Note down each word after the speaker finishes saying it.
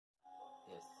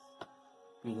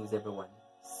Greetings everyone.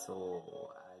 So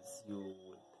as you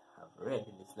would have read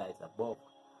in the slides above,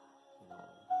 the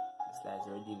slides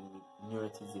are dealing with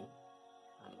neuroticism,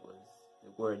 and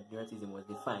the word neuroticism was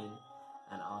defined,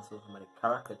 and also some of the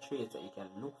character traits that you can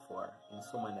look for in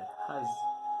someone that has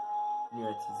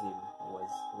neuroticism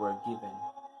were given.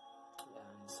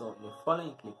 And so in the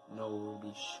following clip, now we'll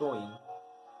be showing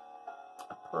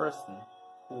a person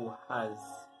who has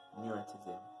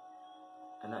neuroticism.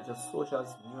 And not just social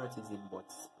neuroticism,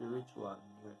 but spiritual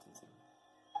neuroticism.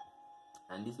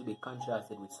 And this will be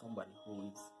contrasted with somebody who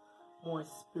is more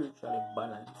spiritually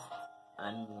balanced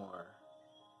and more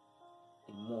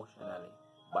emotionally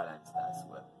balanced as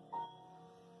well.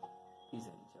 Please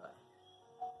enjoy.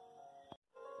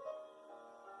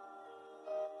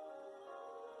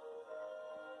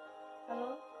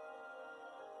 Hello?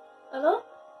 Hello?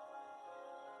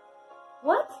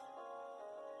 What?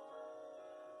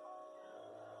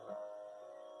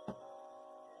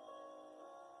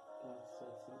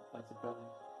 What's the problem?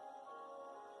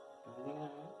 Everything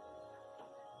alright?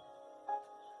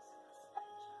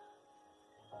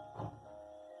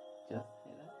 Just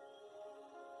say that?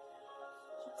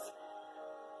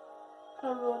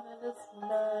 Corona is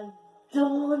not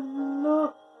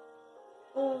done.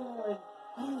 Oh my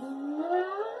goodness.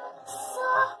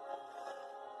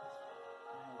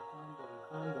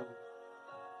 Calm down.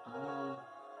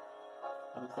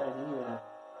 I'm sorry to hear that.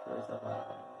 First of all,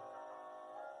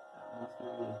 that must be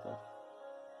really tough.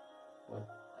 But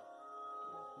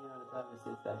the Bible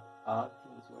says that all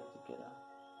things work together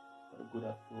for the good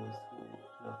of those who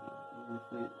love Him. Even if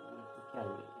we can't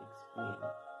really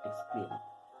explain it.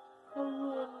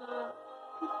 Corona.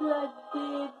 People are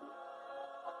dead.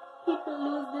 People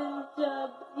lose their job.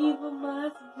 Even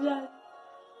Mass John.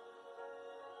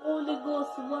 Holy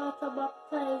Ghost water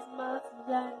baptized Mass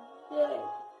John. Dead.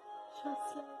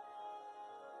 Just like.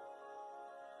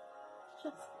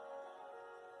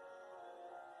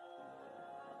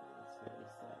 It's very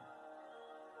sad.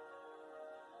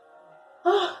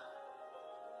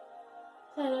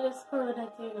 Tired of this corona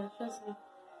thing, trust me.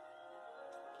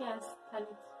 Can't stand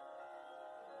it.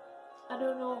 I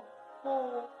don't know how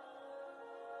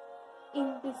in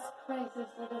this crisis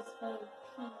let us find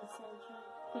peace and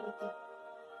tranquility.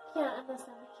 Can't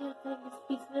understand. We can't find this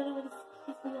peace. We don't know this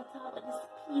peace we are talking about. This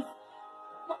peace.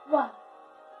 What?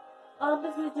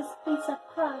 Obviously, just peace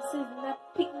across it, and I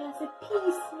pick me and say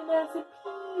peace. Me and I say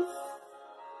peace.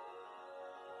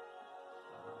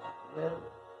 Well,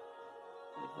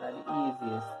 it's not the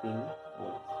easiest thing,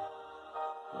 but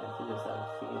you have to just have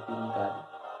faith in God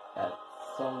that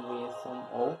some way,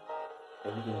 somehow,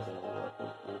 everything's going to work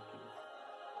out okay.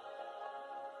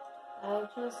 I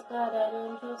trust God, I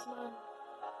don't trust man.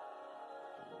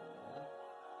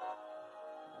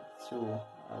 It's true,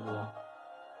 although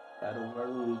God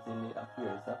overrules in the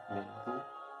affairs of men too.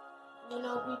 You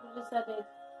know, people just said it.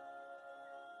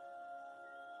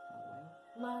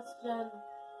 Mass John.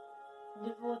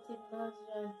 Devoted Mass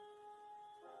John.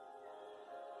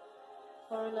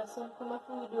 Or a son come up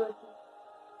with you.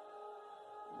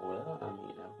 Well, I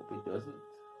mean, I hope it doesn't,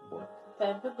 but...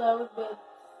 Time to go with bed.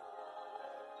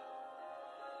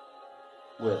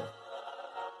 Well...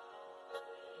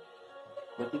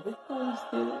 But if it comes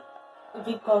still... If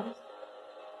it comes.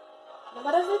 No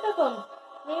matter if it comes.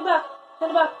 Bring it back.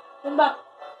 Send it back. Send it back.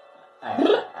 Alright.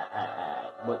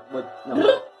 But, no.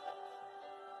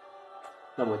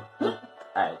 No, but...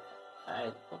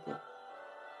 Alright, okay.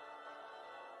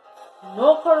 No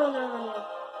corona.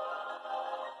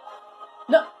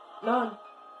 No, none.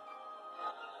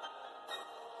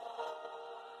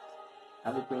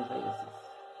 I'll be praying for you, sis.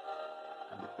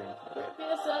 I'll be praying for you. Pray for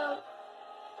yourself.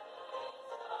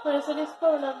 Pray for this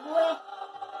corona, boy.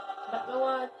 That I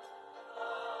want.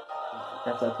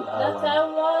 That's what That I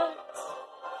want.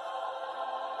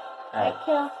 I Alright.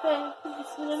 can't find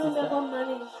peace. We don't know how to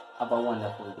manage. Have a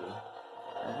wonderful day.